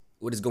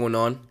What is going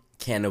on?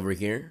 Ken over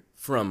here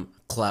from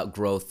Clout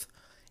Growth.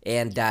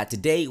 And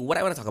today, what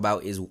I want to talk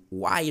about is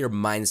why your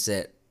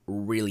mindset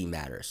really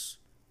matters.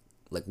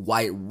 Like,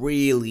 why it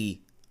really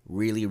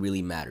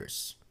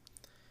matters.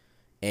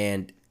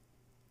 And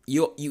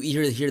you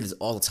hear this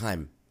all the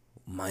time.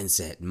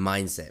 Mindset.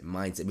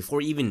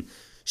 Before even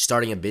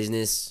starting a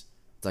business,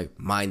 it's like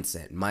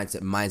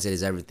mindset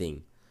is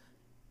everything.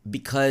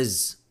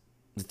 Because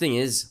the thing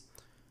is,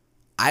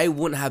 I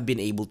wouldn't have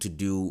been able to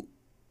do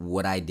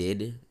what I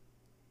did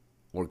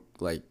or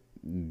like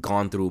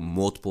gone through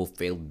multiple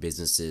failed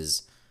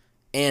businesses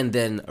and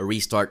then a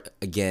restart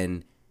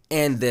again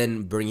and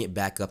then bring it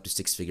back up to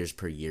six figures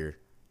per year.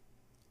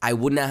 I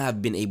would not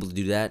have been able to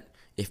do that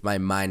if my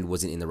mind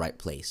wasn't in the right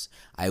place.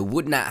 I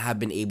would not have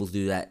been able to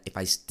do that if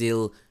I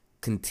still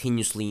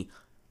continuously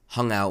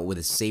hung out with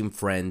the same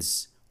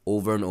friends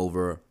over and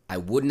over. I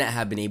would not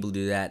have been able to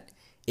do that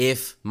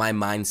if my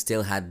mind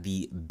still had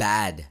the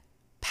bad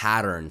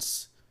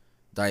patterns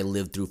that I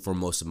lived through for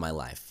most of my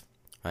life,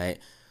 right?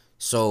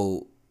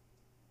 So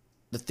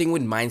the thing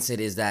with mindset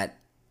is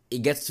that it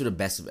gets to the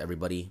best of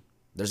everybody.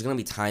 There's going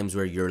to be times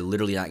where you're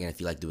literally not going to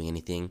feel like doing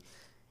anything.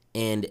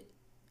 And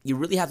you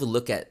really have to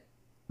look at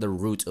the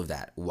root of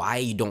that. Why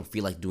you don't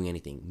feel like doing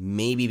anything.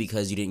 Maybe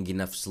because you didn't get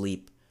enough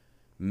sleep.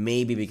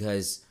 Maybe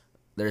because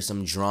there's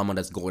some drama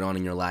that's going on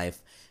in your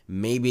life.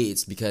 Maybe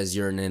it's because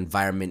you're in an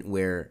environment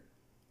where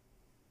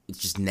it's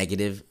just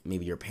negative.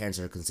 Maybe your parents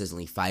are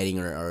consistently fighting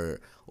or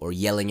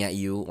yelling at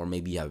you. Or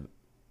maybe you have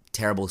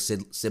terrible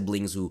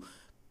siblings who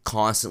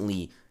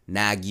constantly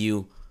nag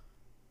you.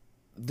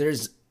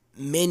 There's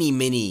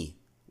many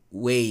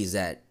ways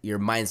that your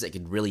mindset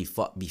could really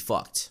be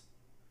fucked.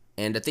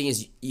 And the thing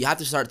is, you have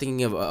to start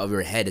thinking of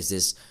your head as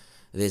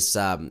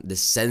this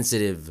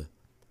sensitive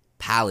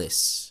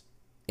palace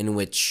in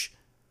which,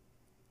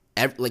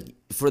 like,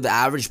 for the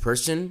average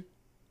person,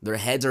 their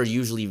heads are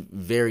usually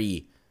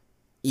very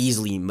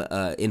easily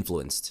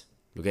influenced.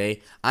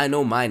 Okay, I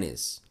know mine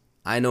is.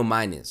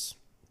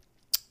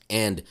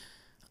 And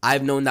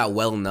I've known that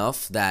well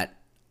enough that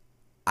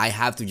I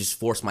have to just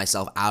force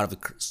myself out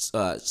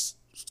of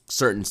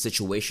certain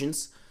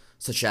situations,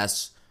 such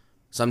as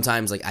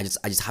sometimes like I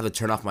just have to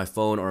turn off my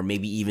phone or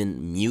maybe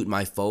even mute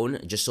my phone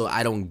just so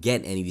I don't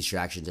get any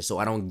distractions, just so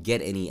I don't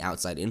get any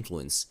outside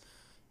influence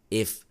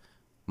if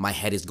my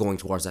head is going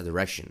towards that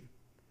direction.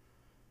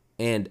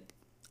 And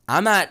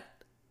I'm not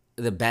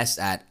the best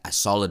at a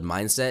solid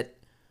mindset,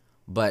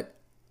 but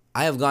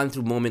I have gone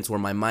through moments where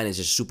my mind is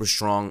just super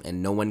strong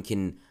and no one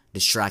can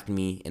distract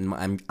me,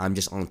 and I'm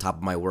just on top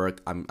of my work.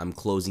 I'm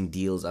closing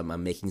deals.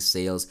 I'm making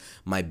sales.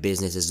 My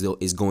business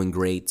is going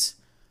great.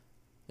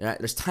 Right?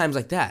 There's times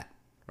like that,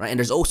 right? And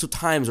there's also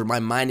times where my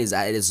mind is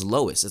at its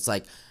lowest. It's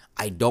like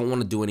I don't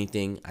want to do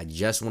anything. I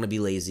just want to be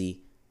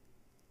lazy,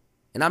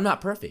 and I'm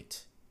not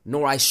perfect,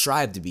 nor I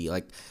strive to be.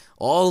 Like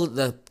all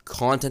the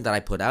content that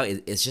I put out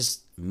is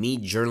just me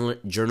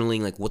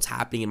journaling like what's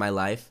happening in my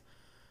life,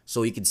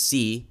 so you can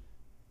see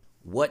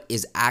what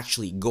is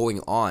actually going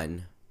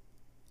on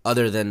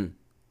other than,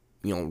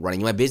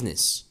 running my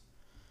business.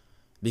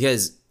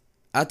 Because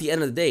at the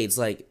end of the day, it's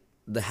like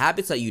the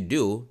habits that you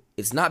do,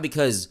 it's not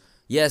because,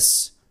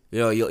 yes,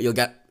 you'll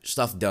get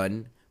stuff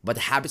done, but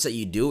the habits that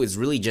you do is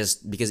really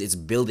just because it's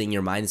building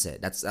your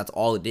mindset. That's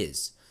all it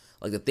is.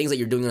 Like the things that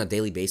you're doing on a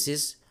daily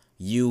basis,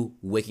 you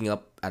waking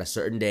up at a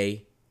certain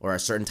day or a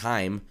certain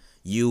time,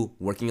 you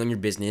working on your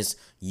business,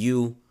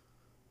 you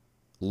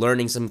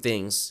learning some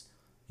things,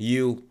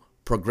 you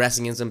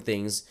progressing in some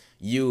things,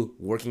 you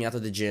working out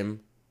at the gym,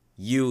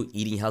 you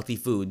eating healthy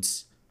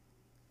foods,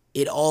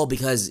 it all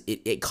because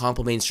it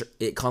complements your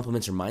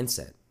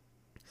mindset.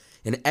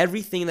 And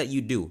everything that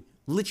you do,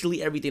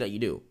 literally everything that you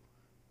do,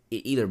 it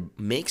either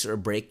makes or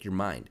breaks your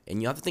mind.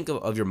 And you have to think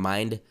of your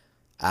mind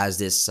as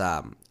this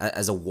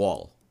as a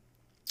wall,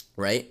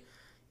 right?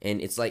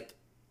 And it's like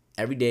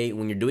every day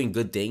when you're doing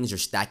good things, you're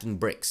stacking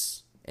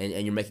bricks. And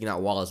you're making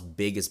that wall as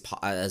big as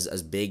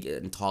big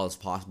and tall as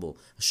possible,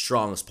 as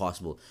strong as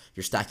possible.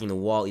 You're stacking the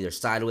wall either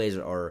sideways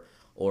or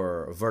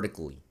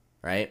vertically,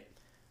 right?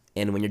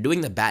 And when you're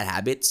doing the bad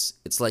habits,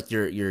 it's like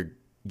you're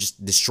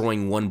just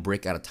destroying one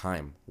brick at a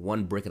time,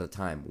 one brick at a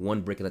time.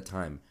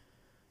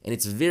 And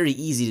it's very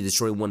easy to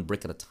destroy one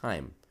brick at a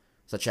time,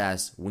 such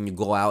as when you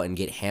go out and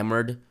get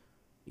hammered,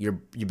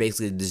 you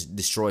basically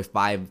destroy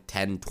 5,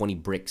 10, 20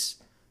 bricks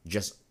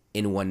just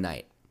in one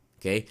night.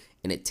 Okay,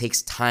 and it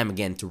takes time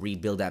again to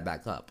rebuild that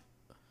back up.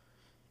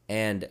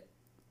 And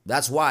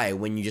that's why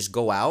when you just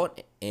go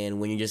out and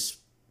when you just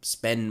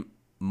spend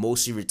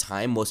most of your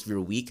time, most of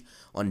your week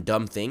on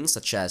dumb things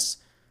such as,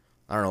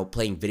 I don't know,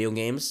 playing video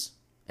games.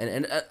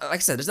 And like I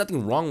said, there's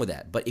nothing wrong with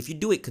that. But if you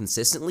do it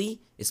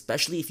consistently,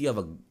 especially if you have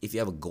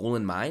a goal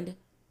in mind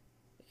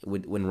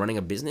when running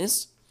a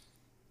business,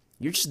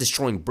 you're just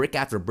destroying brick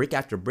after brick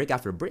after brick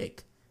after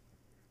brick.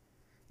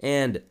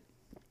 And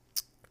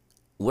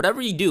whatever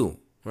you do,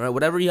 right?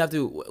 Whatever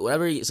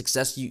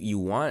success you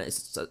want,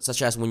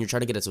 such as when you're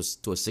trying to get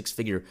to a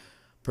six-figure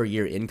per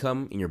year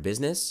income in your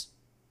business,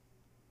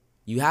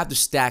 you have to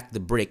stack the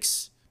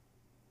bricks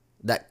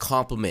that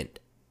complement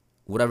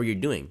whatever you're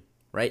doing.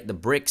 right? The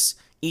bricks,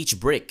 each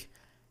brick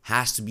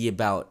has to be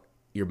about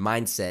your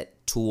mindset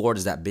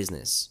towards that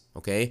business,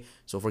 okay?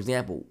 So for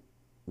example,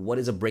 what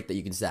is a brick that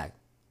you can stack,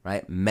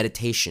 right?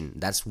 Meditation.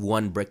 That's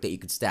one brick that you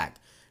could stack.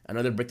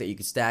 Another brick that you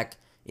could stack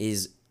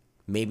is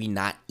maybe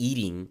not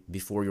eating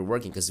before you're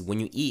working, because when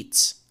you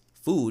eat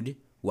food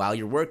while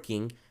you're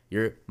working,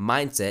 your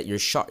mindset,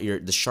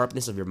 the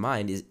sharpness of your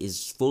mind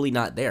is fully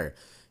not there,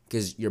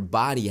 because your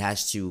body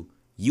has to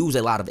use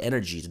a lot of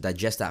energy to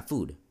digest that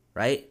food,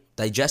 right?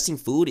 Digesting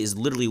food is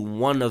literally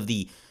one of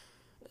the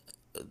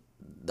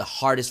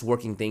hardest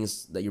working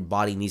things that your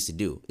body needs to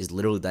do, is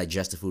literally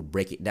digest the food,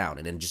 break it down,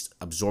 and then just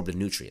absorb the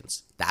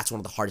nutrients. That's one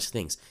of the hardest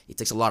things. It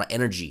takes a lot of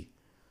energy.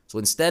 So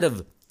instead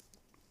of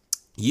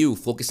you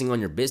focusing on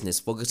your business,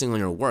 focusing on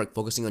your work,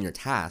 focusing on your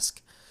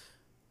task,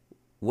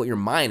 what your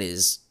mind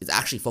is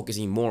actually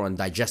focusing more on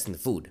digesting the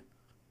food,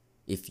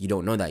 if you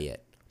don't know that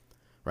yet,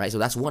 right? So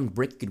that's one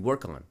brick you could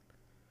work on.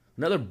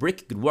 Another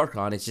brick you could work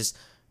on is just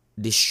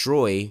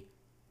destroy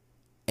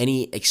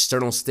any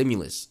external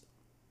stimulus.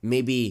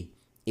 Maybe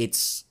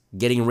it's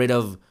getting rid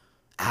of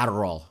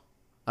Adderall.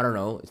 I don't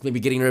know. It's maybe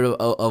getting rid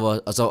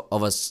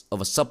of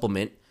a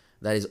supplement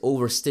that is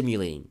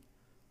overstimulating,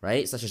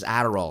 right? Such as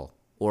Adderall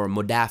or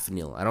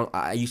modafinil.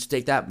 I used to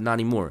take that, but not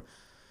anymore.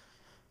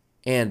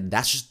 And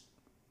that's just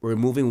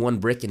removing one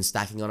brick and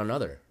stacking on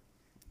another.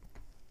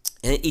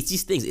 And it's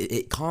these things.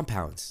 It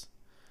compounds,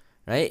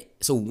 right?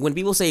 So when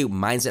people say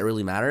mindset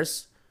really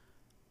matters,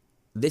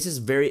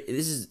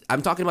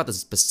 I'm talking about the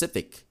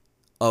specific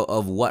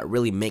of what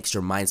really makes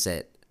your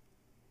mindset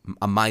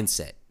a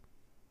mindset.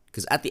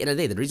 Because at the end of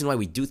the day, the reason why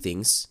we do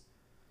things,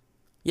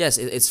 yes,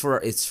 it's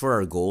for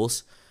our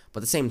goals, but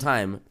at the same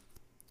time,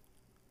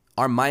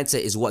 our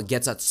mindset is what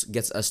gets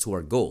us to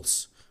our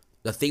goals.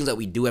 The things that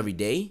we do every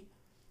day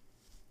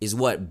is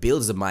what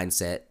builds the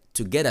mindset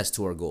to get us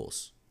to our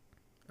goals.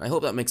 I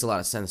hope that makes a lot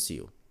of sense to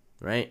you,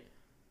 right?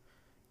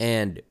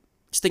 And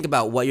just think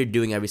about what you're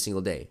doing every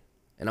single day.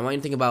 And I want you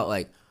to think about,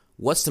 like,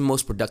 what's the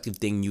most productive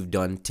thing you've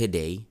done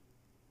today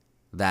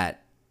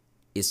that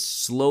is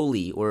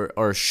slowly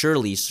or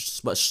surely,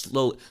 but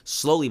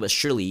slowly but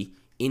surely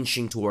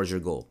inching towards your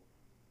goal.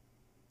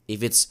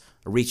 If it's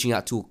reaching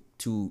out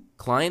to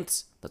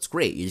clients, that's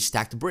great. You just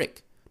stack the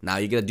brick. Now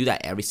you're gonna do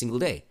that every single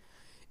day.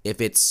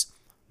 If it's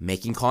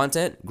making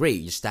content, great.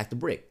 You just stack the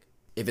brick.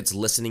 If it's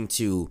listening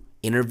to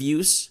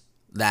interviews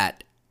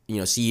that,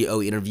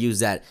 CEO interviews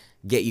that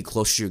get you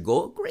closer to your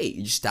goal, great.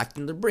 You just stack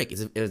another brick.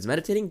 If it's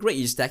meditating, great.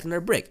 You just stack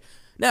another brick.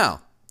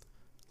 Now,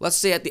 let's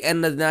say at the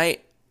end of the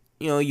night,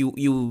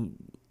 you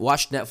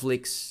watch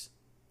Netflix,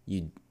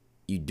 you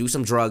do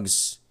some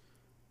drugs,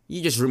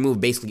 you just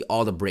remove basically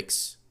all the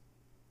bricks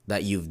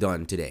that you've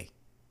done today.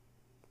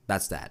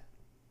 That's that.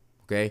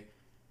 Okay?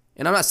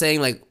 And I'm not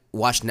saying like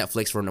watch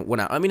Netflix for 1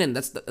 hour. I mean,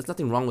 that's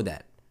nothing wrong with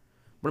that.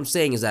 What I'm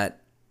saying is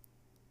that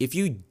if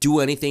you do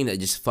anything that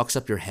just fucks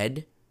up your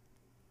head,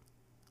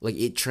 like,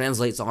 it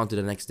translates on to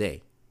the next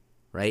day,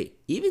 right?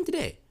 Even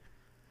today.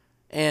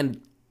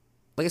 And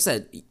like I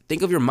said,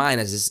 think of your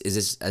mind as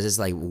this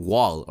like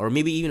wall, or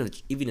maybe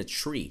even a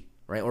tree,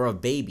 right? Or a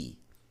baby.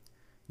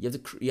 You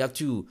have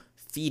to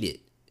feed it.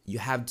 You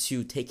have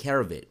to take care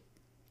of it.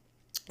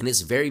 And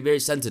it's very, very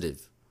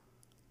sensitive.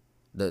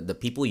 The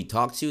people you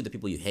talk to, the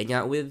people you hang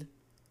out with,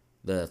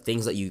 the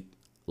things that you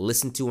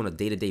listen to on a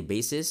day-to-day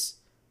basis,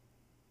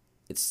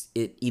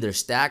 it either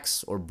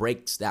stacks or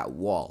breaks that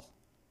wall.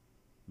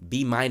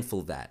 Be mindful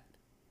of that.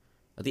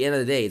 At the end of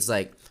the day, it's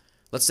like,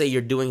 let's say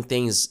you're doing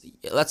things.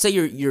 Let's say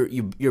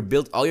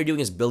all you're doing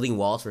is building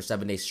walls for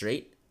 7 days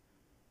straight.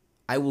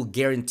 I will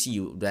guarantee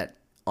you that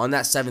on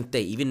that 7th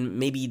day, even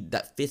maybe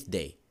that 5th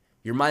day,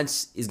 your mind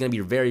is gonna be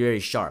very, very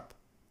sharp,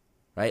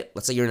 right?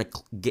 Let's say you're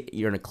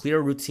in a clear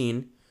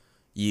routine.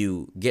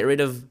 You get rid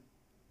of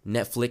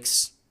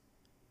Netflix.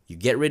 You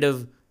get rid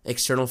of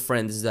external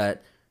friends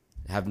that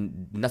have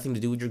nothing to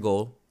do with your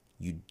goal.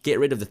 You get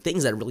rid of the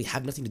things that really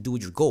have nothing to do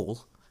with your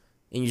goal,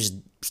 and you just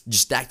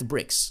stack the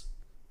bricks,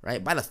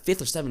 right? By the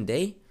 5th or 7th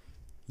day,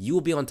 you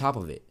will be on top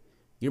of it.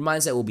 Your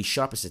mindset will be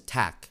sharp as a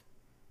tack.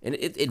 And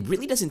it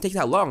really doesn't take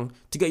that long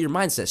to get your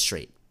mindset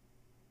straight.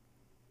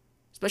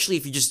 Especially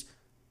if you just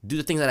do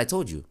the things that I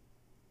told you.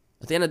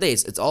 At the end of the day,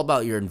 it's all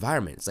about your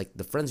environment. It's like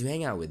the friends you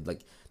hang out with,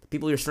 like the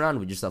people you're surrounded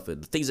with yourself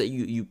with, the things that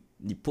you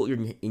put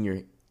in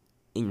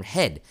your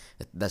head,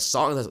 the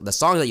songs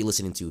that you're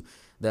listening to,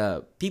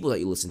 the people that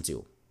you listen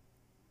to.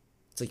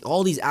 It's like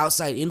all these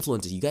outside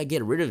influences. You gotta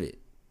get rid of it.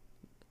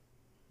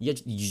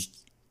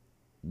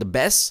 The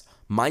best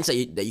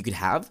mindset that you could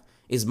have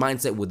is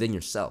mindset within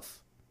yourself.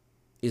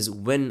 Is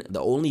when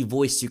the only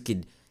voice you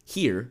could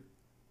hear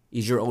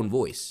is your own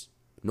voice,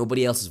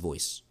 nobody else's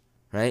voice,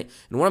 right?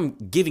 And what I'm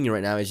giving you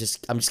right now is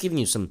I'm just giving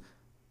you some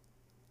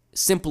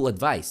simple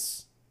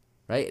advice,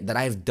 right, that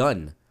I've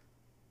done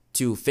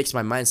to fix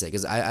my mindset,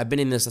 because I've been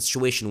in this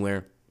situation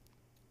where,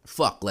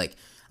 like,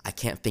 I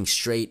can't think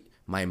straight.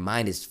 My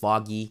mind is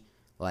foggy.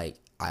 Like,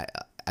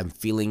 I'm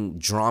feeling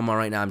drama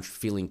right now. I'm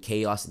feeling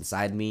chaos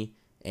inside me,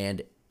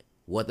 and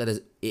what that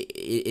is,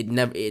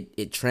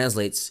 it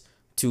translates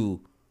to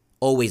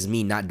always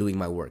me not doing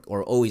my work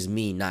or always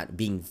me not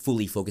being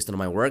fully focused on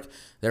my work.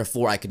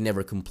 Therefore, I could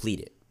never complete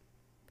it.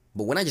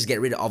 But when I just get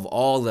rid of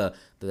all the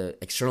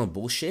external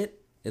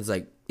bullshit,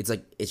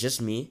 it's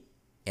just me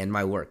and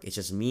my work. It's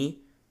just me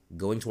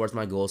going towards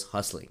my goals,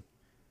 hustling.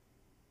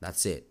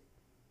 That's it.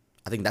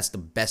 I think that's the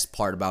best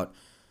part about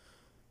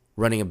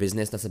running a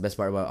business. That's the best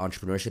part about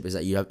entrepreneurship, is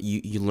that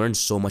you learn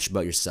so much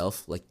about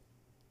yourself, like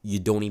you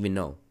don't even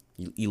know.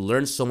 You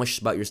learn so much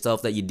about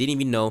yourself that you didn't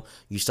even know.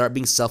 You start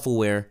being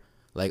self-aware.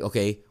 Like,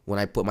 okay, when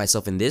I put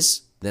myself in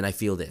this, then I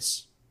feel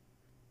this.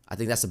 I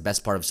think that's the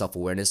best part of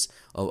self-awareness.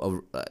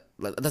 That's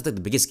like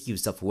the biggest key of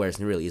self-awareness,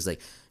 really, is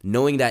like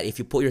knowing that if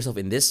you put yourself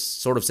in this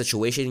sort of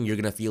situation, you're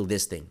gonna feel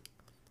this thing.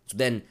 So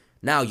then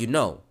now you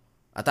know.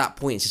 At that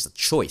point, it's just a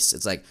choice.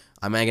 It's like,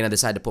 am I gonna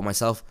decide to put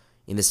myself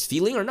in this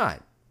feeling or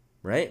not?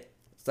 Right?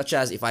 Such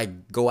as if I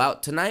go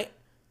out tonight,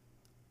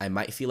 I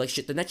might feel like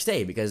shit the next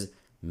day because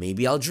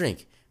maybe I'll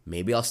drink.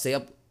 Maybe I'll stay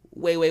up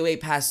way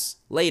past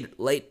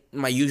late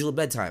my usual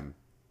bedtime.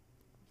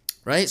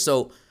 Right?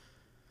 So,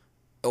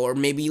 or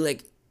maybe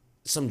like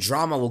some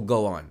drama will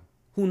go on.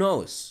 Who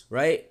knows,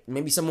 right?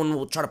 Maybe someone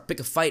will try to pick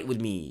a fight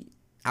with me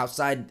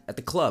outside at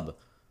the club.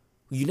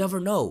 You never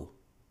know.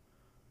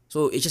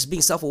 So it's just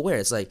being self-aware.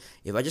 It's like,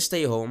 if I just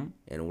stay home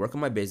and work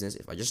on my business,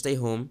 if I just stay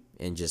home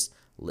and just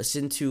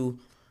listen to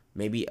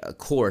maybe a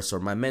course or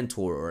my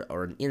mentor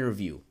or an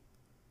interview,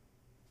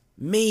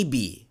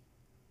 maybe,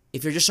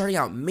 if you're just starting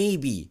out,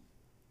 maybe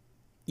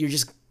you're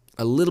just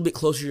a little bit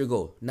closer to your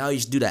goal. Now you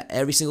just do that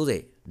every single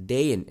day,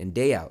 day in and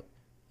day out.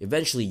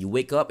 Eventually you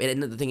wake up,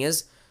 and the thing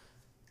is,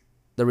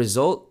 the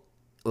result,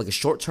 like a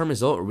short-term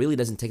result, really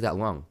doesn't take that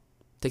long.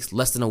 It takes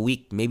less than a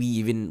week, maybe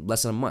even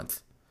less than a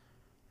month.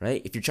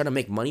 Right? If you're trying to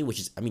make money, which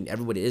is, I mean,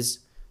 everybody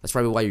is. That's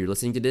probably why you're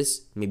listening to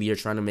this. Maybe you're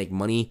trying to make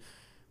money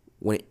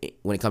when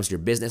it comes to your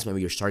business.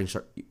 Maybe you're trying to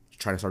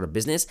start a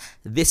business.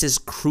 This is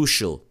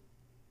crucial.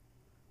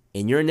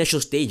 In your initial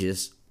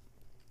stages,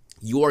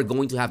 you are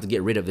going to have to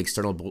get rid of the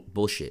external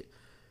bullshit.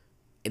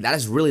 And that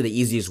is really the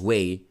easiest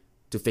way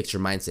to fix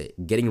your mindset.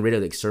 Getting rid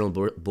of the external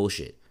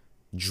bullshit.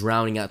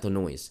 Drowning out the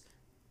noise.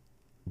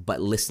 But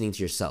listening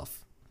to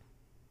yourself.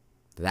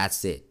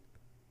 That's it.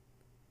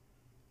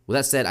 With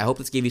that said, I hope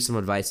this gave you some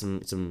advice,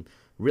 some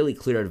really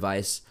clear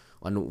advice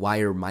on why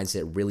your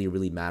mindset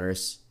really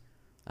matters.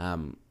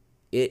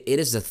 It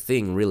is the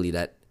thing really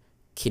that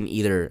can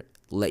either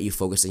let you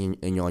focus on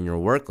your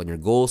work, on your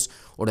goals,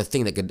 or the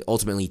thing that could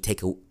ultimately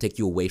take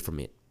you away from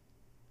it.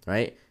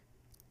 Right?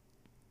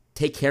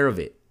 Take care of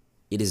it.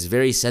 It is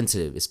very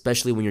sensitive,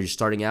 especially when you're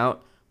starting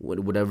out.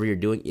 Whatever you're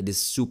doing, it is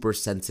super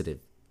sensitive.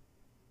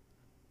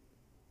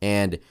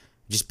 And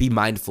just be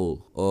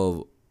mindful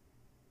of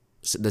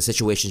the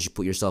situations you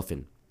put yourself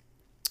in.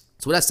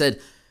 So with that said,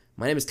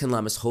 my name is Ken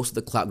Lamas, host of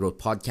the Clout Growth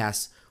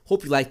Podcast.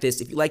 Hope you like this.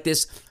 If you like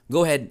this,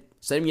 go ahead,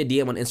 send me a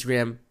DM on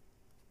Instagram,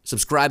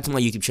 subscribe to my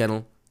YouTube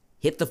channel,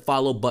 hit the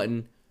follow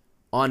button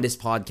on this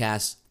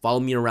podcast, follow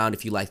me around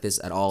if you like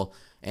this at all,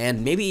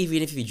 and maybe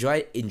even if you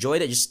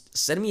enjoyed it, just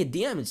send me a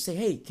DM and say,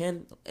 hey,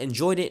 Ken,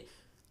 enjoyed it.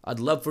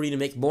 I'd love for you to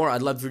make more.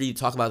 I'd love for you to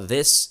talk about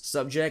this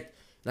subject,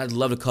 and I'd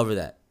love to cover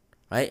that.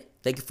 All right?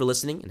 Thank you for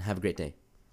listening, and have a great day.